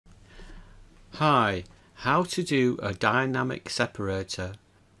Hi, how to do a dynamic separator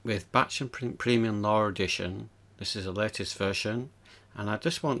with Batch and Print Premium Law Edition. This is the latest version, and I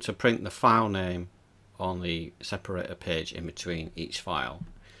just want to print the file name on the separator page in between each file.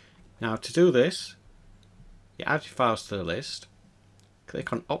 Now to do this, you add your files to the list,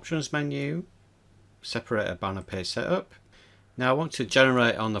 click on Options menu, Separator Banner Page Setup. Now I want to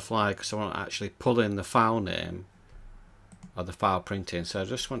generate on the fly because I want to actually pull in the file name of the file printing, so I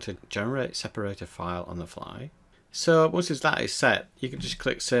just want to generate separator file on the fly. So once that is set, you can just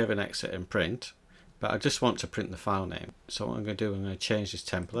click Save and Exit and Print, but I just want to print the file name. So what I'm going to do, I'm going to change this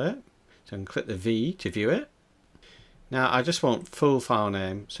template, so I can click the V to view it. Now I just want full file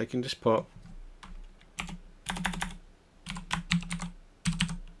name, so you can just put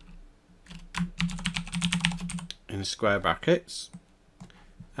in square brackets,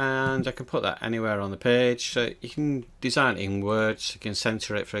 and I can put that anywhere on the page. So you can design it in words, you can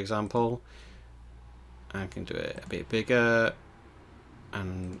center it for example. I can do it a bit bigger,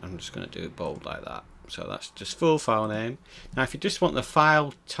 and I'm just going to do it bold like that. So that's just full file name. Now if you just want the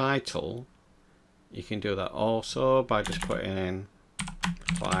file title, you can do that also by just putting in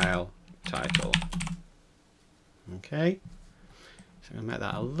file title. Okay, so I'm going to make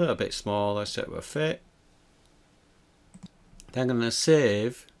that a little bit smaller so it will fit. Then I'm going to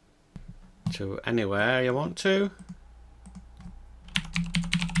save to anywhere you want to.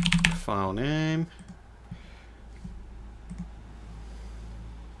 File name.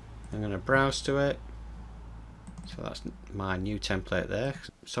 I'm going to browse to it. So that's my new template there.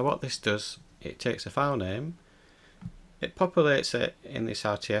 So what this does, it takes a file name, it populates it in this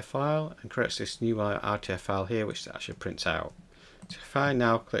RTF file and creates this new RTF file here which actually prints out. So if I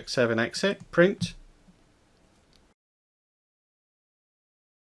now click Save and Exit, Print,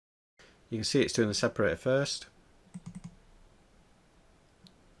 you can see it's doing the separator first.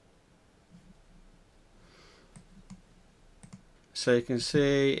 So you can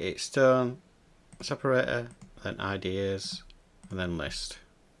see it's done separator, then ideas, and then list.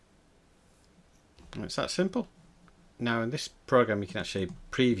 And it's that simple. Now in this program you can actually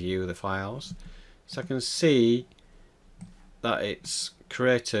preview the files. So I can see that it's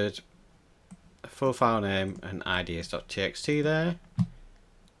created a full file name and ideas.txt there.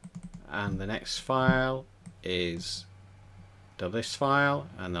 And the next file is the list file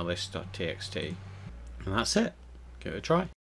and the list.txt. And that's it. Give it a try.